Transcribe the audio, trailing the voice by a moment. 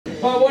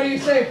But what do you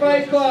say,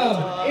 Fight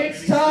Club?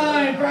 It's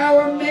time for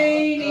our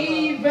main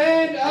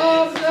event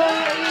of the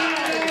evening!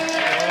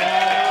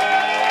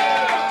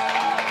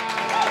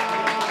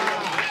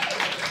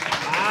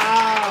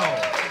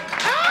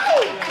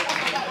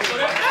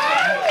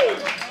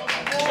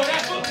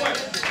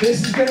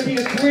 This is going to be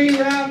a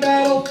 3-round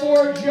battle,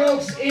 4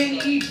 jokes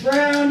in each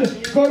round.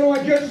 Go to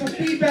our judges for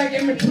feedback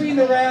in between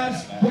the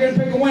rounds. We're going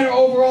to pick a winner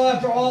overall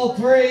after all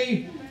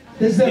 3.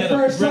 This is their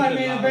first time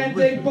main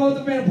eventing. Both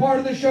have been a part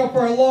of the show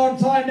for a long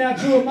time now.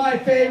 2 of my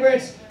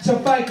favorites. So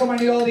Fight Club, I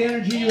need all the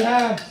energy you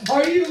have.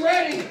 Are you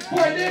ready for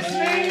this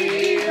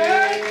main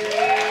event?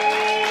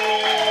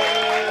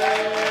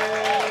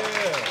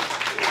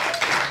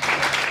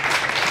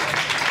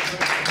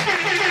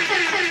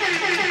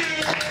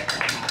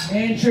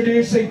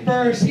 Introducing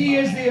first, he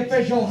is the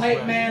official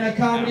hype man of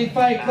Comedy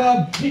Fight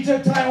Club. He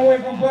took time away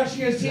from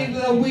brushing his teeth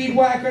with a weed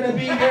whacker to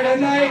be here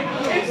tonight.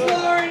 It's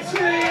Lawrence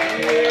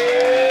Reese!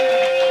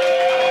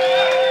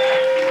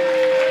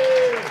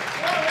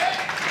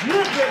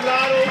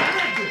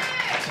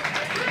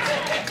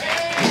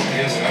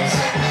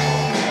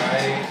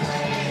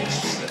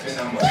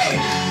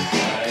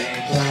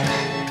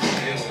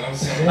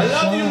 I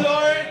love you,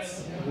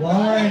 Lawrence!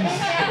 Lawrence.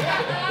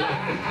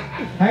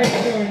 How you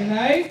doing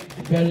tonight?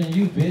 Better than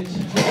you, bitch.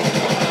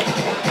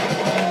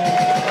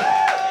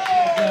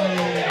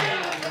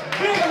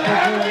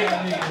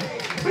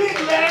 Big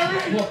Larry!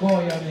 Fuck all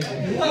y'all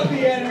niggas. Love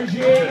the energy.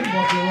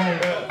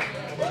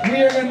 We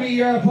are going to meet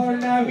your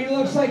opponent now. He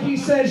looks like he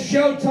says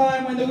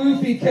showtime when the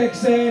roofie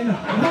kicks in.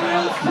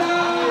 Myles!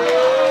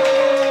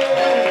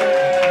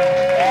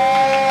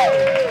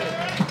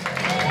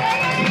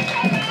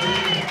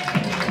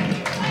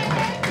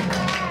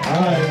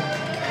 Alright.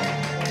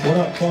 What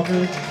up,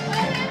 fuckers?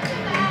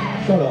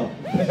 Shut up.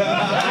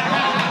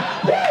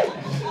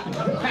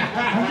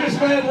 I'm just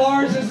glad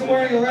Lars isn't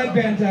wearing a red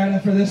bandana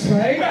for this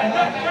fight.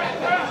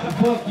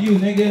 Fuck you,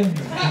 nigga.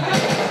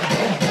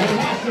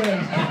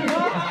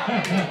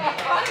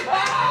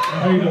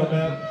 How you doing,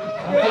 man?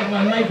 I took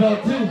my knife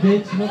out too,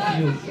 bitch. Fuck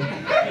you.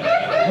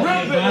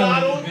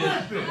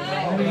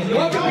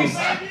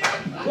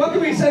 What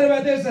can be said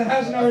about this that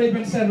hasn't already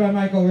been said by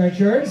Michael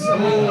Richards?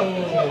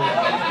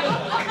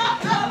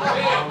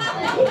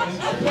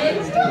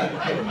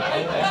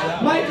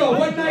 Michael,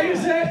 what night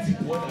is it?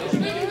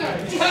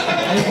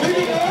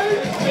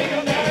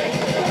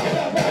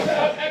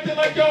 Acting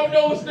like y'all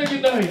know it's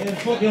nigga night. Yeah,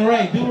 fucking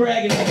right. Do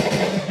ragging.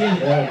 Let's get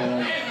it. Yeah,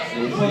 man.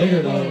 It's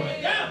nigger, though.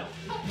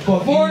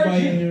 Fuck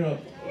anybody in here up.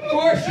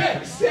 4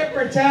 ships, tip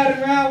for tat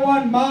in round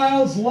 1.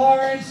 Myles,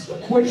 Lawrence,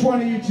 which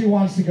one of you 2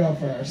 wants to go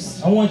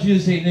first? I want you to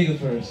say nigga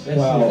first. That's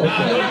Wow. it.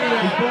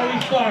 Before we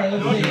start,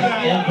 let's get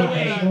out the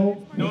way.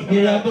 Let's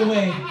get out the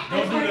way.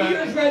 It's my New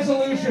Year's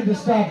resolution to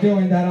stop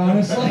doing that,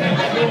 honestly.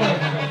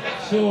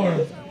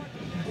 Sure.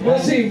 We'll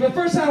see. The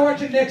first time I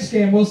watch a Knicks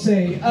game, we'll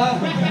see.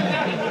 Fuck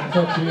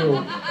you.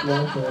 I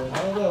don't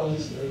know.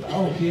 I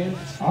don't care.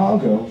 I'll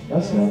go.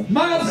 That's fine.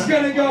 Myles is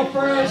going to go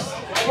first.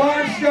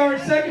 Lawrence going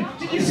second.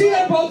 Did you see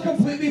them both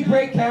completely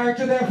break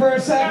character there for a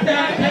second?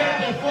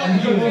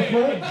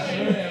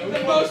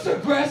 The most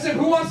aggressive.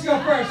 Who wants to go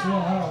first?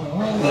 Well, I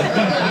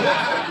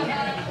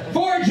don't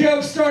know. 4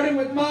 jokes starting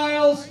with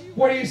Myles.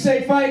 What do you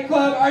say, Fight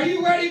Club? Are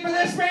you ready for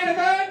this main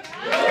event?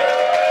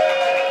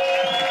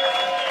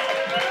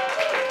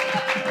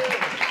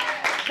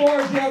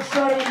 4 jokes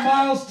starting with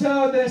Myles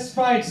Toe. This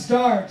fight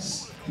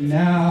starts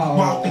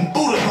now.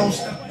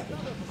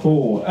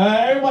 Cool.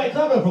 Everybody,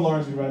 clap up for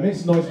Lawrence, everybody. Make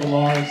some noise for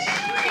Lawrence.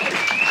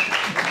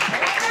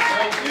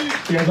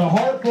 He has a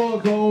heart full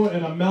of gold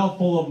and a mouth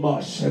full of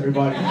mush,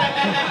 everybody.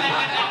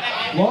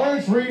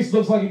 Lawrence Reese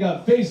looks like he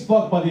got face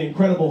fucked by the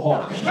Incredible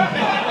Hulk.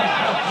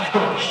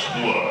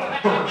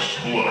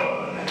 First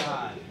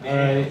blood.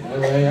 Alright,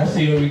 I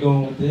see where we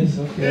going with this.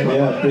 Okay.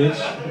 Yeah,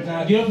 bitch.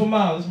 Nah, give it for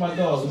Myles. It's my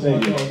dog. It's my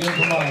dog. Give it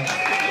for Myles.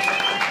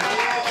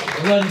 I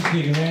love this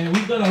nigga, man.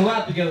 We've done a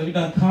lot together. We've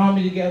done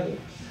comedy together.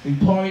 We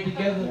partied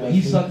together, but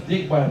he sucked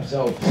dick by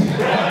himself.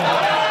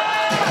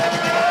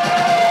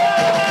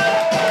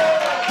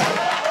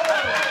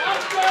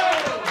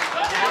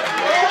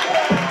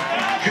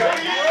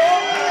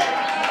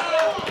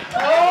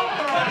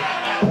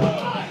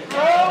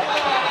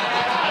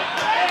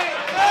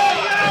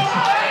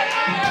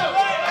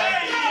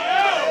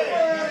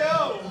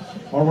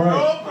 All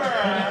right.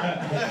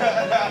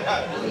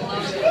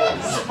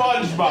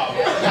 SpongeBob.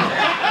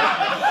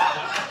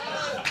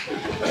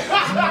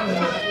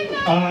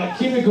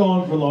 Keep it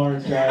going for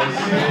Lawrence,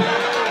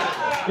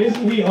 guys.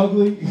 Isn't he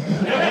ugly?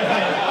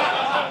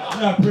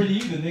 Not pretty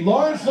either, nigga.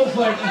 Lawrence looks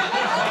like...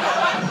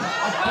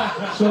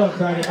 Shut up,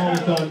 Craig. I'm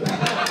almost done.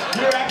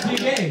 You're actually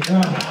gay. You're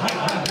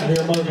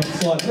a motherfucking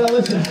slut. Now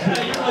listen.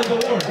 You're like the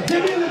worst.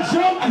 Give me the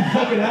joke, you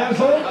fucking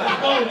asshole.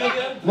 Oh,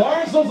 nigga.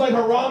 Lawrence looks like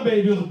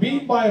Harambe who was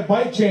beaten by a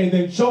bike chain,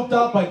 then choked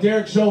out by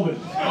Derick Chauvin.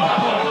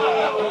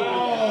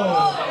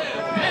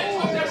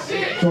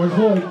 George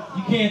Floyd.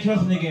 You can't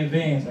trust a nigga in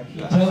Vans. I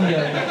keep telling you.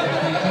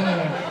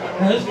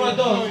 Now, this is my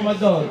dog. This is my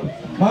dog.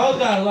 Myles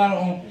got a lot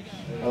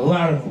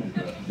of them.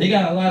 They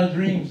got a lot of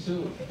dreams,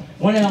 too.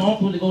 One had an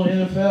uncle to go to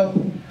the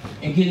NFL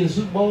and get in the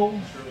Super Bowl,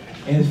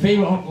 and his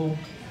favorite uncle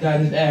got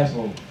his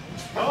asshole.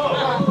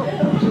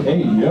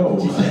 Hey, yo.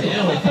 He said,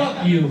 yo,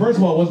 fuck you. First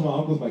of all, it wasn't my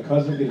uncle, it was my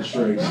cousin. Get it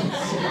straight.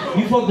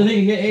 You fucked the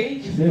nigga your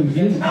age? Dude, he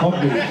didn't fuck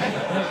me.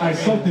 I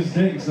sucked his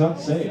dick, it's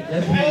not safe.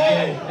 That's pretty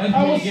gay. That's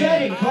I was pretty gay.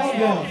 saying, calm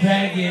down.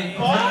 Faggot.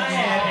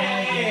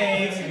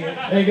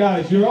 Hey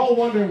guys, you're all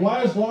wondering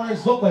why does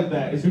Lawrence look like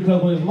that? It's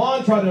because when his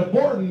mom tried to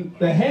abort him,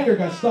 the hanger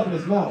got stuck in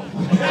his mouth.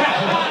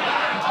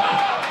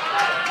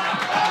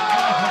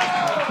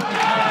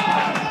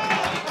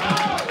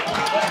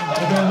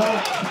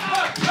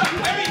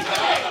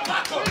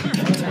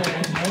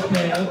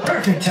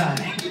 Perfect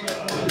timing.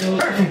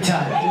 Perfect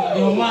timing.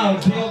 Yo,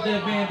 Myles, pull up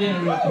that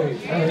bandana real quick.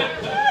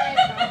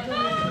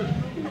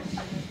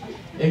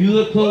 If you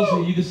look closer,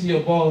 you can see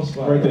your ball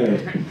spot. Right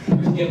there.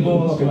 Your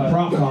ball Fucking spot.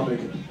 prop comic.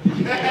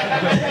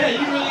 Yeah,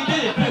 you really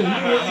did it, too. You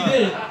really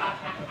did it.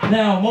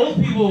 Now, most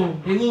people,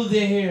 they lose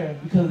their hair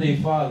because of their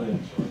father,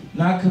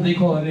 not because they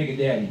call a nigga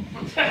daddy.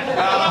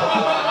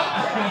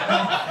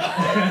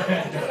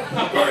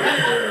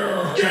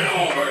 Get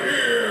over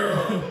here!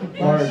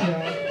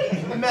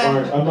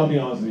 Alright, I'm not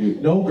being honest with you.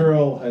 No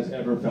girl has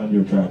ever found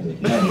you attractive.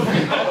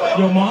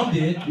 Your mom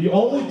did. The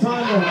only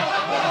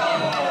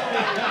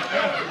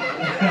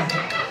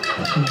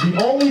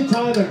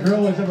time a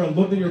girl has ever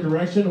looked in your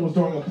direction was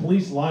during a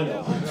police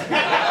lineup.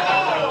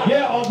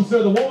 Yeah,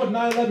 officer, the one with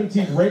 9/11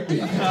 teeth raped me.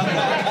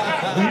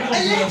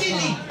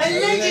 Allegedly!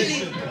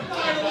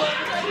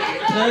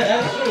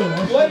 That's true.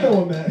 Let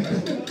go of that.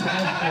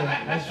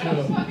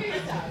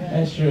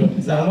 That's true.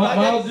 Now,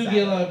 Myles do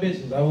get a lot of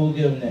bitches. I will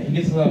give him that. He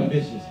gets a lot of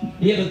bitches.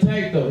 He has a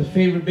type though. His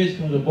favorite bitch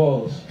comes with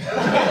balls.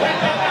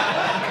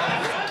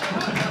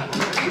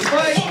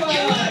 Right,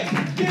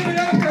 give it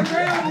up for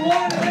round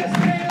one. Let's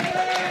stay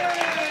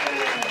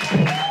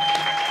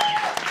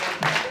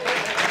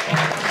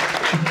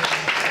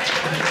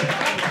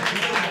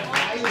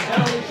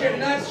And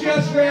that's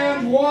just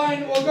round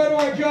one. We'll go to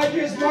our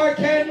judges. Mark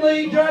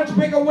Henely. Don't have to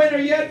pick a winner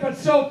yet, but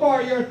so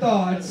far, your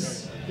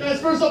thoughts.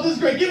 Guys, first off, this is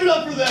great. Give it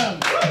up for them.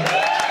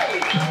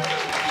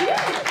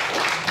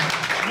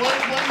 When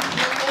Lawrence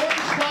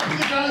stopped me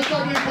trying to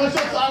start doing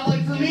push-ups, I'm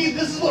like, for me,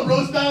 this is what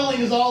roast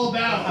battling is all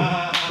about.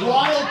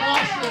 Wild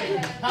posturing.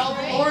 How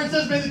Lawrence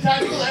has made the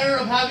tactical error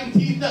of having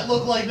teeth that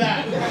look like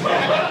that. So,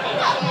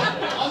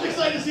 I'm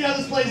excited to see how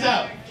this plays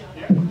out.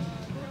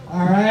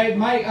 All right,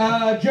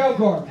 Joe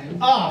Gorman.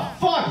 Oh,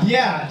 fuck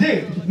yeah,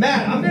 dude.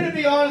 Matt, I'm gonna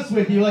be honest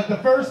with you. Like the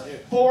first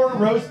 4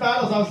 roast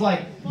battles, I was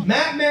like,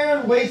 Matt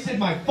Maran wasted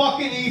my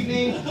fucking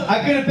evening.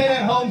 I could have been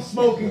at home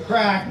smoking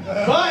crack.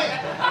 But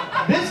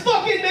this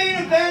fucking main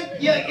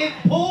event, yeah, it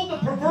pulled the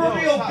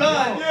proverbial gun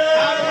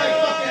out of my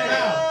fucking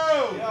mouth.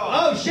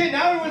 Oh shit,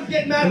 now everyone's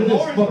getting mad at Look at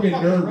Lawrence this for fucking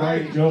nerd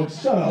writing jokes.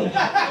 Shut up.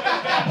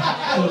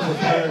 So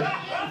prepared.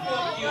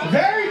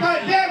 Very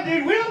goddamn,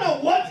 dude. We don't know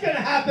what's gonna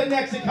happen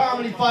next at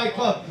Comedy Fight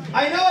Club.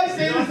 I know I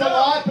say this a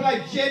lot, but I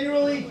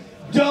genuinely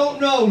don't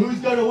know who's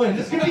gonna win.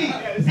 This could be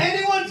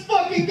anyone's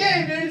fucking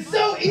game, dude. It's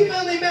so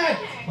evenly matched.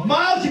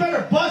 Myles, you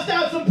better bust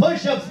out some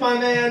push-ups, my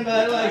man.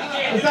 But like,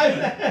 besides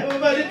that,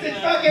 but it's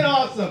fucking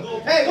awesome.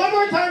 Hey, one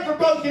more time for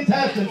both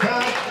contestants,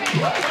 huh?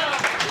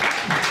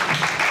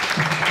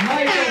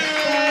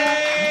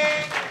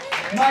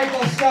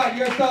 Michael Scott,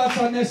 your thoughts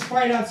on this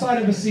fight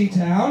outside of a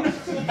C-town?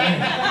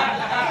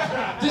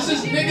 This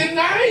is nigga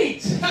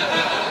night!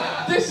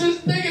 This is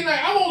nigga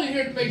night. I'm only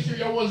here to make sure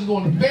y'all wasn't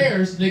going to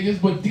Bears, niggas,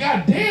 but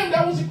goddamn,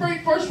 that was a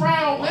great first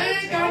round,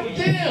 man.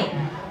 Goddamn.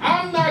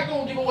 I'm not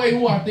going to give away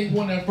who I think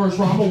won that first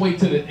round. I'm going to wait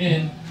till the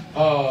end.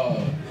 No,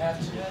 I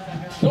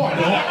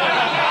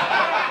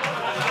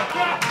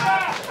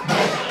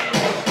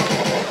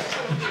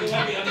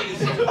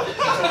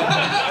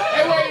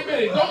Hey, wait a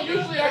minute. Don't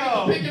usually I get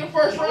to pick in the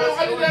first round?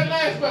 I did that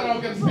last battle.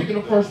 I got to pick in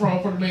the first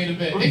round for the main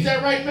event. Is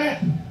that right,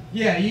 Matt?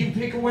 Yeah, you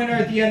pick a winner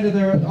at the end of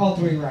all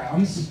 3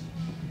 rounds.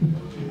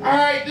 All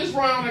right, this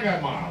round I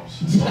got Myles.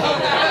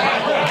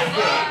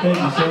 Thank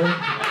you, sir.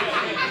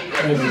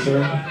 Thank you,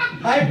 sir.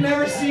 I've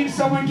never seen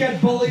someone get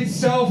bullied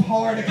so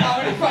hard at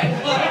Comedy Fight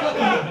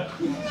Club.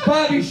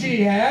 Bobby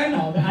Sheehan.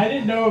 I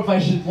didn't know if I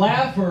should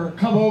laugh or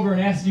come over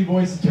and ask you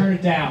boys to turn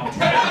it down.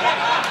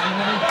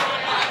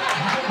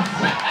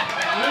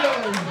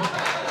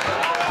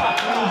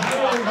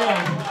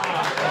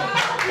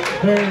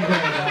 Very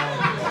good.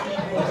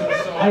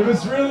 I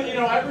was really,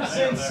 ever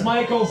since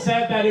Michael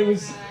said that it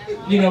was,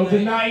 the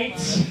night,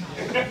 so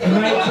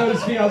to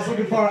speak, I was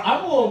looking forward.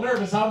 I'm a little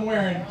nervous. I'm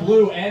wearing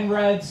blue and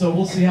red, so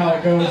we'll see how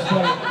it goes.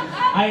 But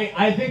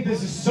I think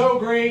this is so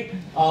great.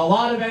 A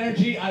lot of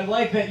energy. I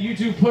like that you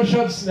do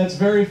push-ups. That's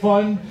very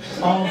fun.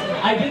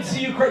 I did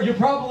see you're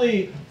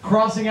probably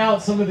crossing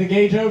out some of the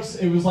gay jokes.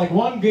 It was like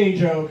one gay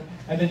joke,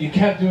 and then you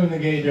kept doing the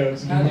gay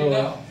jokes. How do you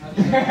know?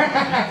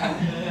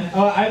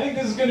 I think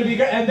this is going to be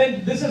good. And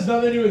then this has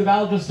nothing to do with the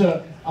battle. Just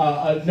a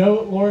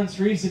note, Lawrence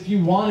Reese, if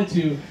you wanted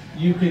to,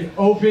 you could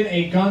open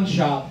a gun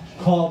shop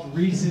called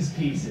Reese's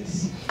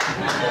Pieces. I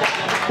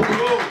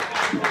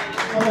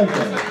like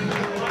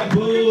that.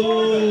 Boo!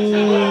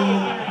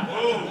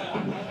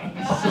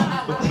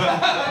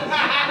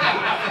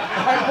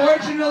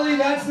 Unfortunately,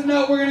 that's the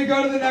note. We're going to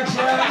go to the next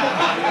round.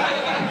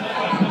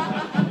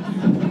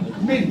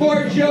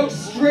 Before jokes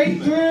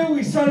straight through,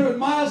 we started with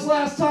Myles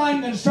last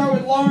time, then start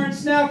with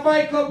Lawrence now.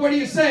 Fight Club, what do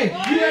you say?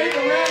 You ready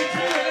for round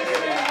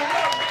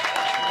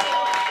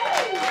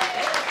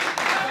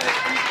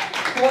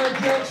 2? Four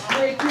jokes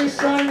straight through,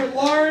 starting with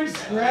Lawrence.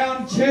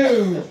 Round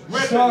 2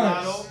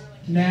 starts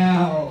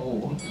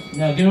now.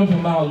 Now give him for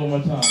Myles one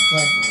more time.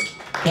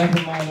 Clap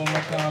for Myles one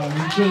more time.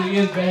 He truly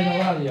is better than a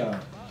lot of y'all.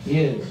 He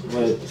is,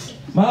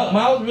 but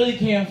Myles really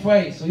can't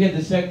fight, so he had to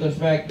accept the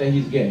fact that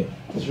he's gay.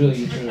 That's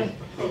really true.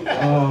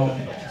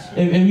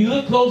 If you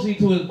look closely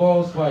to his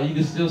bald spot, you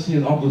can still see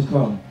his uncles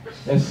come.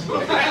 That's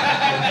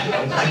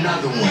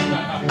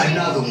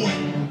another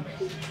one.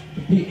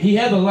 He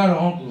has a lot of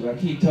uncles. I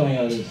keep telling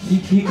y'all this.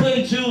 He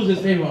couldn't choose his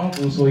favorite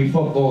uncle, so he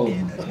fucked all of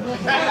them.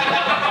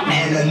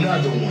 And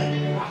another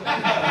one.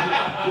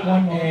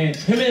 And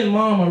him and his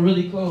mom are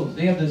really close.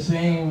 They have the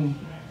same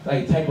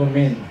type of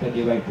men that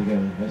they like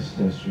together.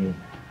 That's true.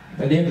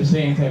 Like they have the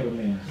same type of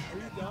men.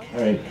 All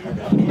right.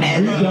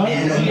 Are you done?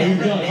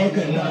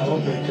 Okay.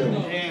 Okay. Chill.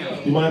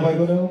 You mind if I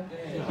go now?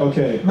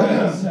 Okay.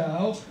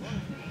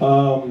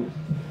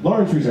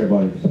 Lawrence Reese,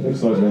 everybody. Thanks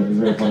so much, man. He's a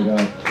very funny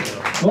guy.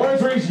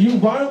 Lawrence Reese, you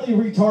violently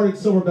retarded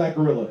silverback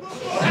gorilla.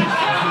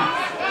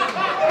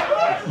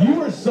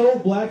 You are so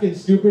black and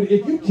stupid.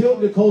 If you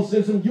killed Nicole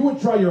Simpson, you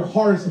would try your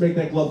hardest to make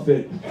that glove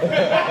fit.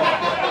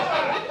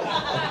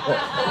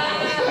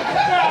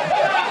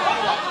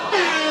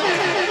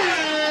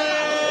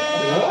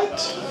 What?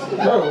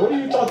 Bro, what are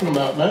you talking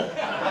about, man?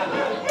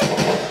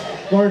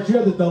 Lawrence, you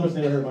have the dumbest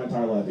name I've heard in my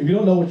entire life. If you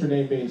don't know what your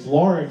name means,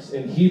 Lawrence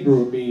in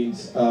Hebrew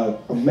means a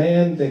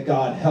man that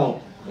God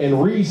helped.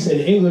 And Reese in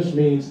English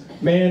means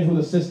man who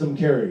the system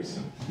carries.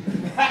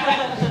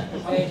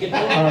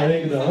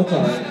 Alright, that's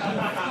alright.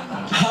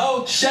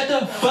 Oh, shut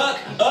the fuck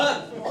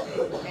up!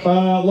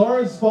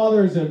 Lawrence's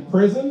father is in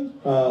prison.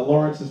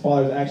 Lawrence's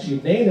father is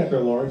actually named after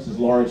Lawrence, is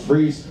Lawrence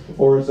Reese,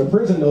 or as the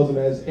prison knows him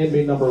as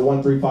inmate number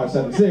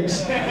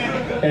 13576.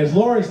 As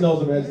Lawrence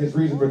knows him as his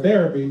reason for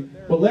therapy.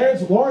 But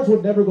Lawrence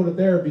would never go to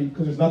therapy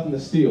because there's nothing to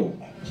steal.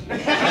 No,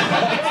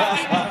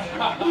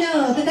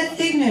 that's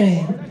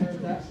ignorant.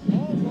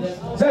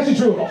 It's actually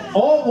true.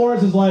 All of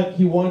Lawrence's life,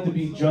 he wanted to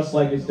be just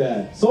like his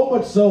dad. So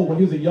much so, when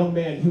he was a young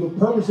man, he would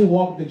purposely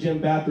walk into gym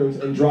bathrooms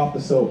and drop the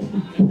soap. Fight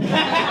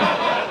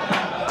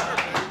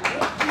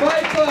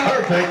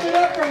Club, give it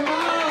up for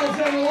Myles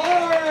and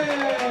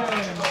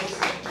Lawrence.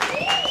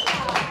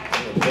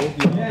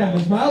 Yeah,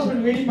 has Myles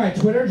been reading my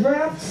Twitter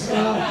drafts?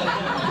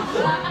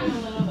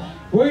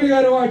 We're gonna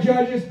go to our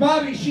judges.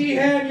 Bobby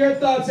Sheehan, your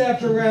thoughts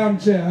after round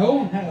 2?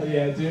 Hell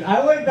yeah, dude.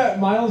 I like that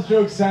Myles'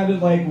 joke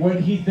sounded like what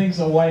he thinks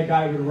a white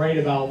guy would write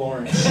about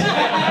Lawrence.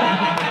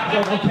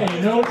 Like, okay,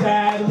 no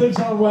dad, lives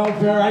on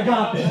welfare, I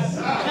got this.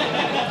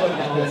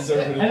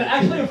 And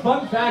actually a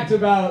fun fact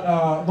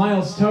about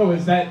Myles' toe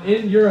is that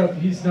in Europe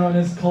he's known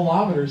as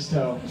kilometers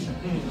toe.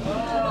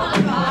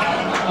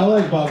 I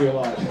like Bobby a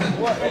lot.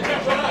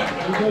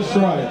 Let's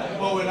try it.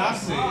 Well, when I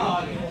see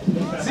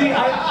See,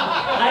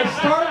 I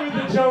start with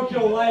the joke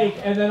you'll like,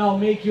 and then I'll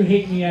make you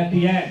hate me at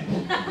the end.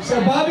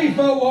 So Bobby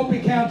Foe won't be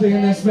counting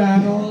in this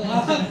battle.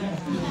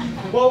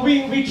 Well,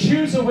 we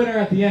choose a winner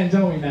at the end,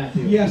 don't we,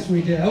 Matthew? Yes,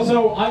 we do.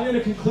 So I'm going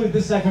to conclude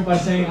this segment by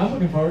saying I'm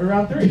looking forward to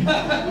round 3.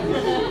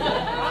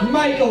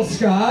 Michael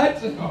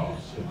Scott.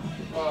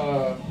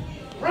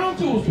 Round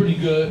 2 was pretty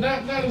good.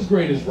 Not as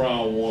great as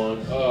round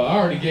 1. I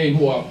already gave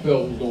who I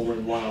felt was gonna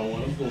win round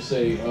 1. I'm gonna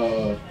say,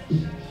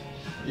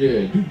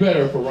 yeah, do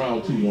better for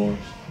round 2,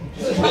 Lawrence.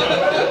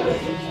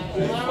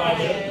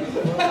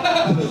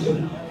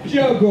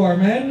 Joe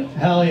Gorman.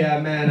 Hell yeah,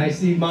 man. I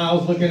see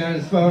Myles looking at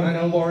his phone. I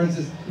know Lawrence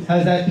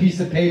has that piece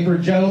of paper.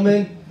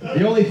 Gentlemen,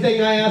 the only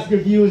thing I ask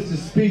of you is to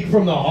speak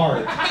from the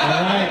heart, all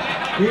right?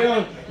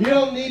 You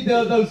don't need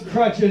those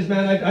crutches,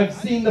 man. I've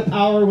seen the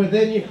power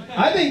within you.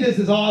 I think this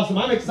is awesome.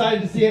 I'm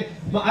excited to see it.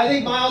 I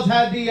think Myles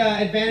had the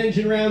advantage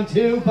in round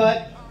 2,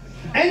 but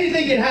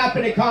anything can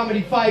happen at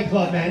Comedy Fight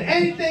Club, man.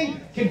 Anything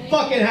can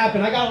fucking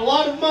happen. I got a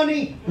lot of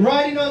money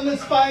riding on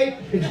this fight.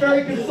 It's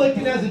very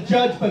conflicting as a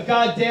judge, but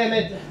god damn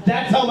it,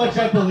 that's how much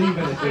I believe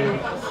in it, dude.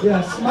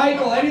 Yes,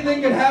 Michael,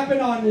 anything can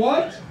happen on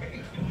what?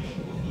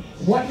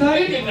 What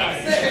night?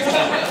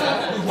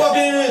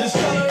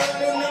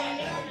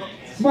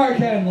 Mark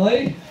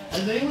Henely.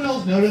 Has anyone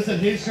else noticed that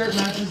his shirt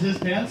matches his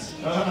pants?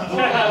 I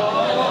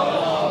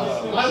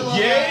love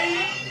that.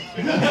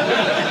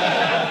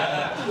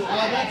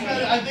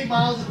 I think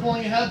Myles is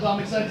pulling ahead, but I'm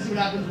excited to see what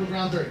happens with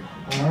round 3.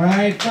 All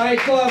right, Fight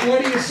Club,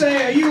 what do you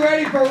say? Are you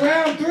ready for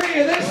round 3 of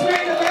this main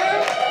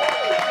event?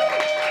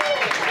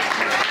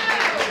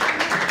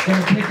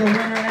 Gonna pick a winner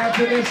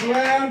after this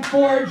round.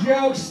 4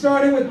 jokes,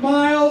 starting with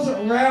Myles.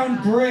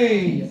 Round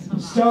 3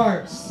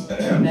 starts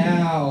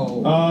now.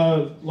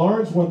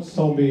 Lawrence once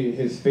told me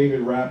his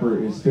favorite rapper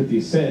is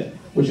 50 Cent,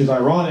 which is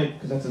ironic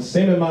because that's the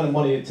same amount of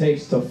money it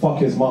takes to fuck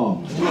his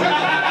mom.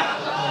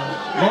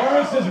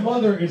 Lawrence's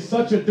mother is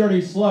such a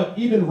dirty slut,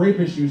 even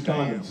rapists use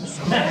condoms.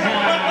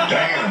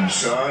 Damn,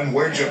 son,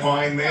 where'd you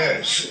find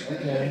this?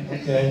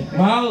 Okay.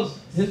 Myles,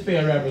 his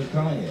favorite rapper is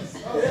Kanye.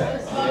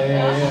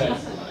 Yeah.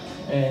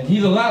 And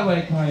he's a lot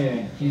like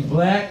Kanye. He's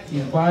black,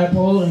 he's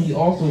bipolar, and he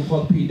also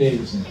fucked Pete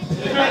Davidson.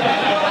 Catch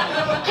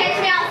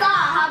me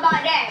outside, how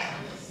about that?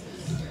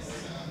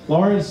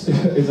 Lawrence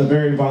is a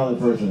very violent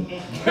person.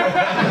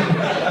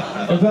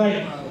 In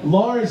fact,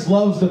 Lawrence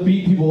loves to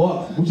beat people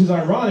up, which is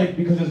ironic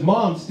because his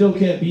mom still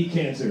can't beat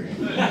cancer.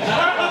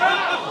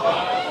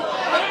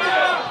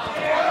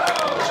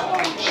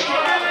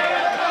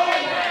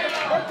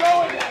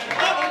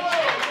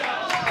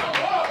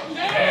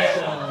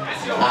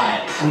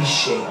 I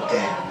appreciate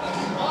that.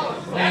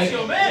 That's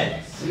your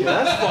man. Yeah,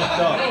 that's fucked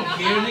up. I don't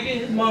care, nigga.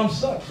 His mom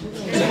sucks.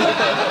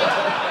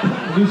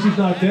 At least she's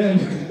not dead.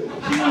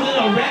 She was in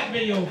a rap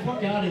video.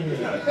 Fuck out of here.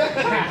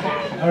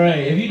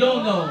 Alright, if you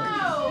don't know,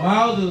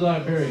 Myles is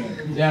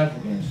Liberian. He's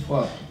African as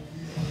fuck.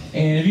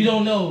 And if you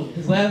don't know,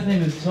 his last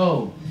name is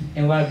Toe.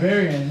 And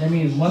Liberian, that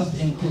means must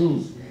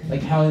include.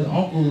 Like how his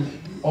uncles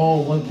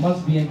all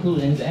must be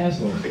included in his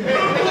asshole.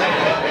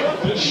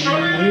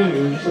 Shut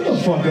the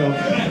fuck up.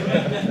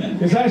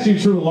 It's actually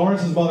true.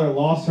 Lawrence's mother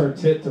lost her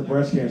tit to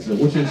breast cancer,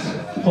 which is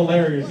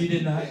hilarious. She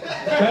did not.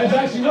 That is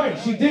actually right.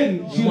 She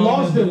didn't. She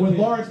lost it when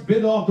Lawrence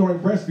bit off during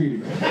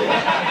breastfeeding.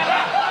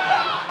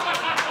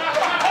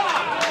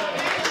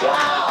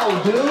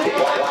 Wow, dude.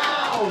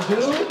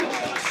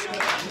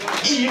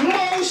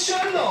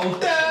 Emotional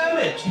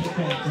damage.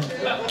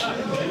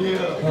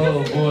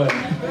 Oh boy.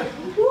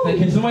 Like,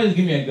 can somebody just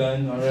give me a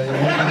gun already?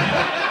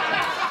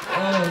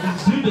 Oh,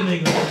 just shoot the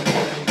nigga.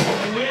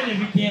 Win if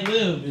you can't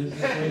live.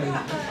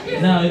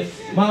 Now,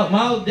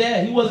 Myles'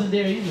 dad, he wasn't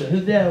there either.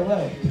 His dad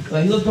left.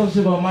 Like, he was talking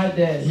shit about my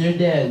dad. Your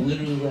dad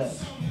literally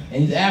left.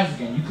 And he's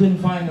African. You couldn't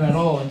find him at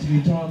all until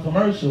you turned on a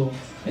commercial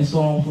and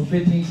saw him for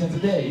 15 cents a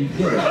day. You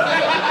get it.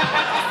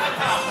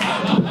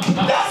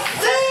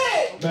 That's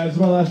it! Matt, is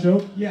this my last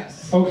joke?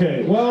 Yes.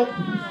 Okay, well,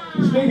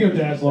 speaking of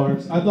dads,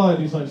 Lawrence, I thought I'd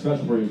do something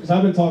special for you, because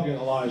I've been talking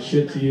a lot of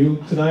shit to you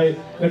tonight,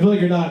 and I feel like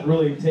you're not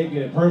really taking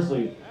it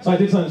personally, so I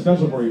did something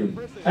special for you.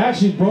 I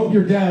actually broke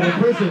your dad in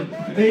prison,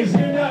 and he's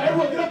here now.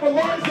 Everyone get up for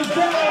Lawrence's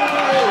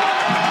dad!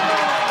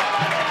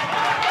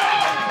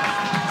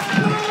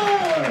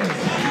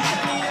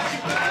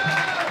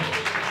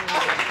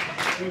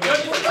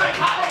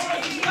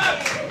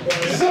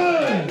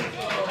 Son,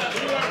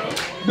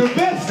 the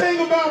best thing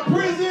about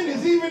prison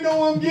is even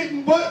though I'm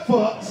getting butt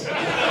fucked,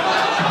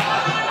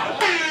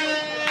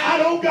 I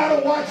don't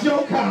gotta watch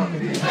your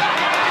comedy.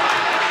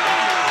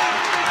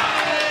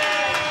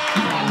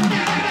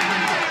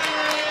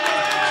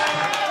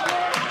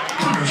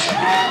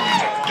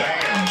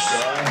 Damn,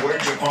 son,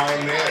 where'd you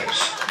find this?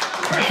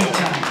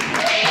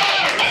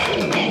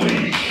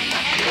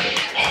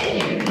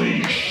 Holy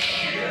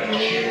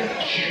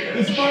shit.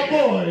 It's my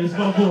boy, it's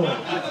my boy.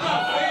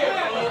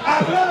 I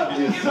love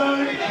you,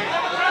 son.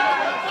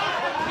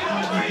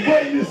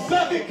 But you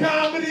suck at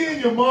comedy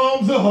and your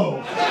mom's a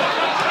hoe.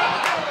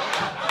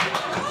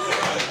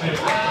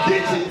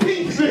 Get your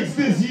teeth fixed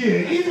this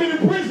year. Even in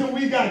prison,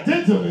 we got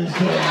dental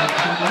insurance.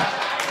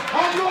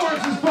 I'm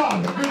Lawrence's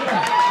father. Good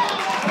night.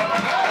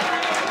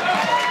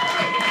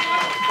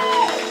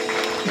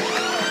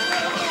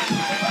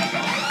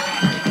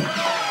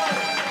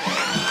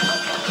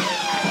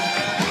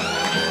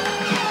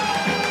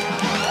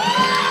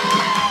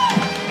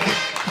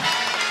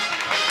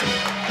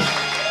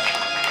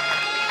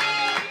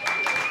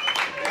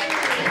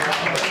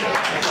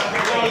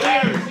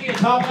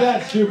 Top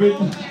that, stupid. Yo,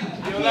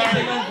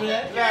 Larry,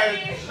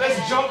 let's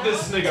jump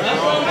this nigga, That's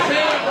bro. what I'm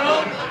saying, bro.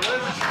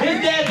 His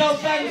dad's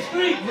outside the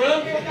street, bro.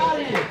 Fuck out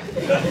of here.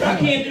 I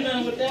can't do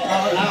nothing with that.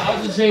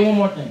 I'll just say one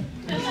more thing.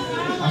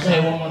 I'll say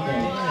one more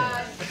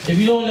thing. If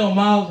you don't know,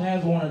 Myles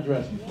has worn a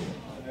dress before.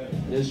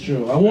 It's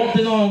true. I walked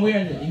in on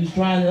wearing it. He was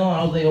trying it on.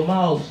 I was like, "Yo,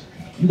 Myles,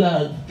 you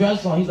got a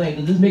dress on." He's like,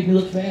 "Does this make me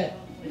look fat?"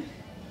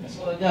 That's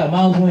what I got.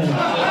 Myles wearing it.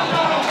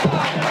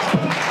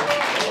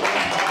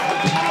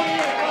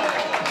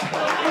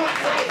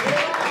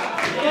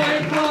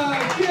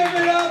 Give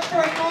it up for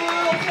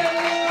Myles and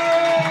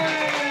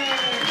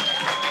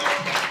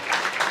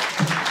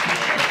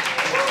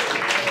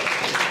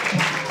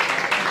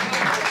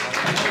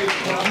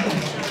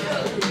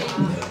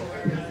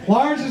Lawrence.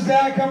 Lawrence's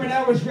dad coming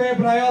out was great,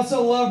 but I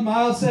also love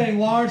Myles saying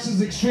Lawrence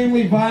is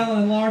extremely violent,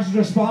 and Lawrence's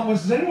response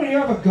was, "Does anyone here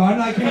have a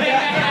gun I can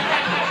get?"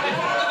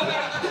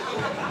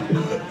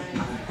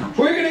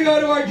 We're gonna go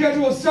to our judge.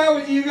 We'll start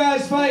with you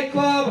guys, Fight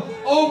Club.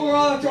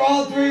 Overall, after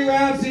all 3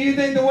 rounds, do you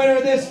think the winner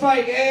of this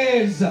fight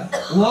is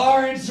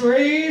Lawrence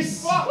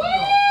Reese?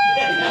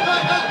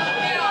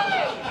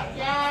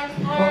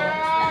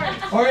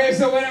 Or is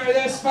the winner of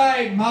this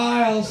fight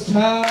Myles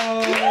Toe?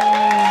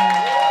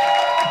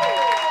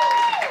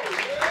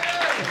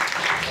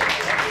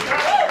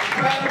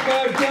 Round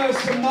vote goes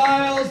to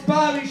Myles.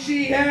 Bobby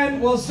Sheehan,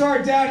 we'll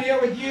start down here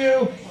with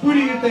you. Who do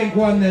you think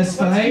won this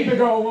fight? Let's keep it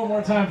going one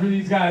more time for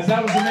these guys.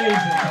 That was amazing.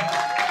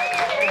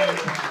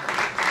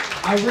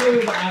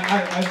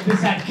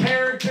 This had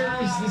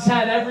characters. has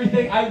had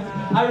everything.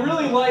 I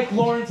really like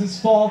Lawrence's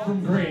fall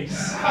from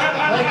grace.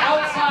 Like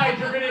outside,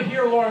 you're gonna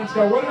hear Lawrence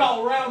go, "What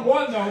about round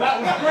one though?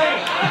 That was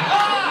great."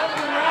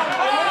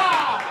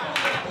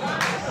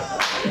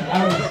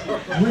 That was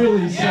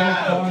really so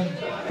fun.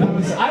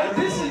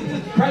 This is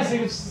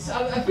depressing.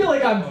 I feel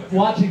like I'm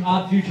watching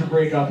Odd Future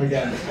break up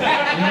again. You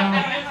know?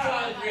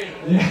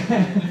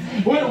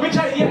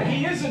 Yeah.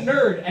 He is a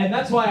nerd, and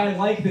that's why I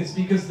like this,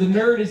 because the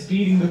nerd is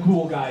beating the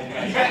cool guy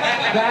tonight.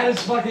 That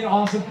is fucking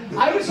awesome.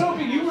 I was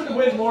hoping you would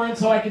win, Lawrence,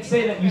 so I could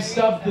say that you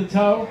stubbed the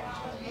toe.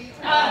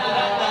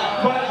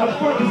 But of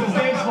course, because his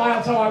name's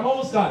Myles, so I'm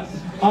almost done.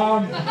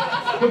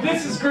 But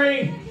this is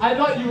great. I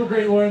thought you were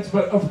great, Lawrence,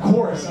 but of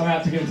course I'm gonna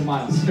have to give it to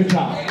Myles. Good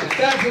job.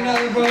 That's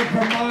another vote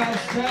for Myles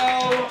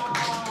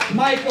Tell.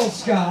 Michael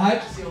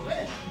Scott.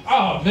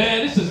 Oh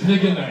man, this is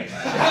nigga night.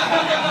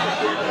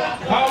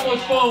 How much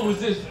fun was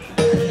this?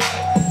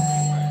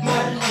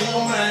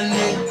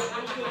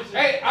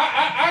 Hey,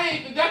 I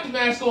ain't even got the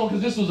mask on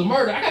because this was a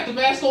murder. I got the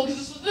mask on because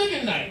this was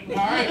nigga night. All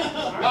right.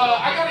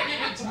 I gotta give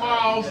it to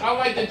Myles. I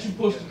like that you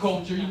pushed the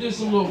culture. You did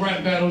some little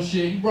rap battle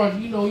shit. You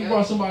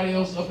brought somebody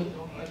else up at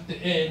the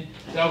end.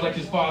 That was like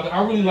his father.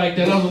 I really like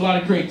that. That was a lot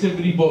of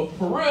creativity. But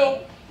for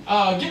real,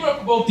 give it up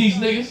for both these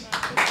niggas.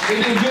 They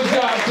did a good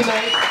job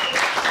tonight.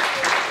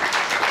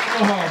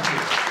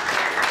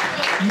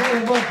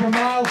 Another vote for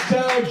Myles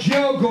Tell,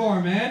 Joe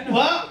Gorman.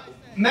 Well,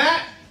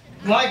 Matt,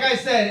 like I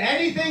said,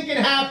 anything can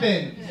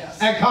happen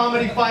at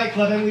Comedy Fight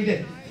Club, and we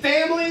did.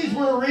 Families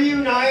were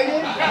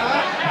reunited.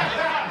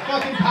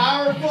 Fucking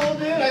powerful,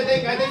 dude. I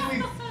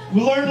think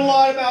we learned a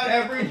lot about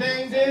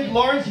everything, dude.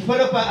 Lawrence, you put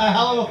up a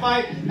hell of a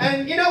fight,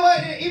 and you know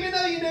what? Even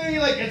though you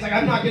knew it's like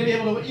I'm not gonna be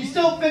able to win, you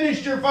still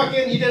finished your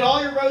you did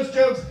all your roast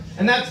jokes,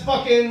 and that's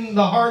fucking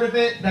the heart of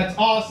it. That's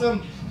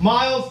awesome,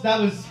 Myles. That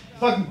was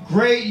fucking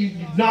great. You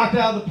knocked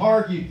it out of the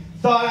park. You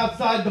thought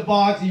outside the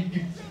box. You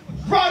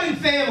brought in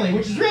family,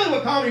 which is really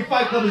what Comedy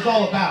Fight Club is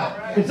all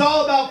about. It's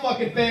all about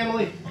fucking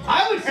family.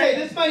 I would say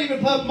this might even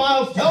put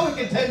Myles Tell in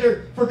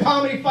contender for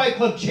Comedy Fight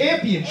Club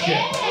championship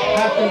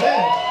after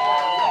this.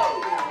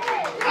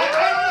 I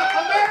don't know,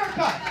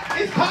 America,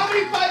 is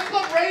Comedy Fight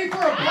Club ready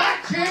for a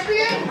black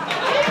champion?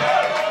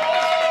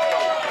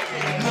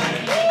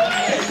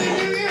 It's the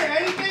new year.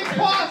 Anything's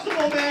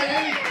possible,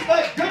 man.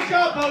 But good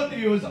job, both of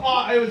you. It was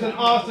an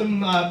awesome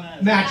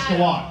match to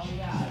watch.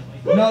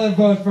 Another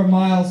vote for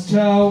Myles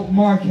Tell,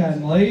 Mark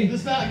Henely.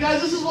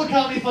 Guys, this is what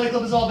Comedy Fight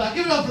Club is all about.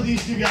 Give it up for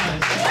these two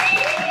guys.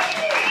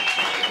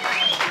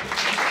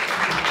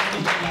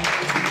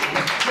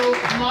 So,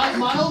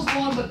 Myles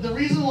won, but the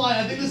reason why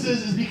I think this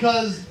is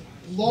because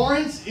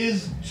Lawrence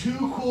is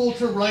too cool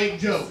to write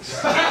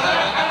jokes. There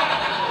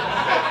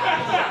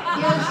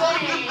are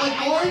some,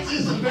 like Lawrence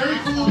is a very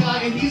cool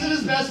guy, and he's at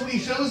his best when he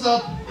shows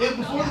up.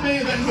 Before the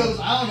main event, he goes,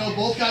 I don't know,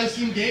 both guys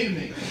seem gay to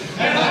me.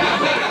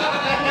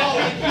 Well,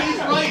 he's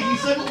right, he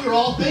said what we were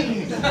all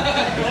thinking.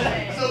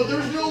 So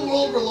there's no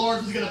world where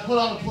Lawrence is going to put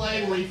on a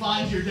play where he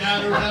finds your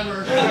dad or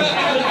whatever.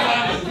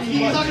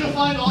 He's not going to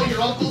find all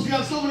your uncles. You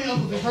have so many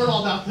uncles, we've heard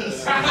all about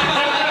this. He's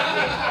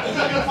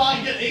not going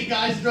to get 8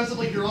 guys to dress up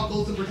like your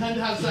uncles and pretend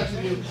to have sex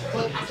with you.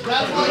 But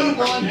that's why he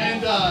won,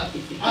 and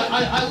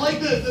I like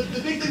the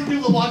big thing for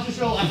people to watch the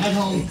show at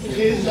home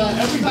is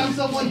every time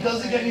someone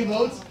doesn't get any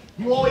votes,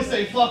 you always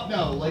say, fuck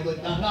no, like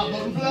not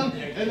voting for them,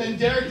 and then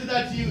Derick did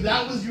that to you.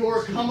 That was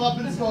your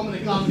come-uppance moment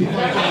at Comedy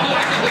Fight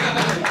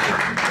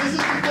Club. This is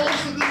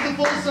the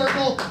full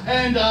circle,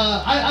 and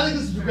I think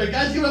this is great.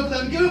 Guys, give it up for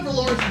them. Give it up for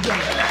Lawrence and Joe.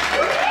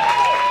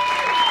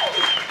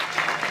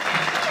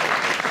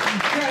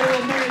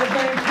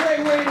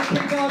 Great way to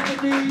kick off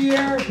the new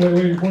year.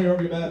 Wait, before you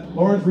argue that,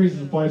 Lawrence Reese is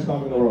the funniest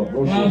comic in the world.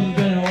 Myles has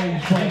been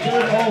always funny.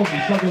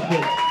 Suck his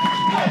dick.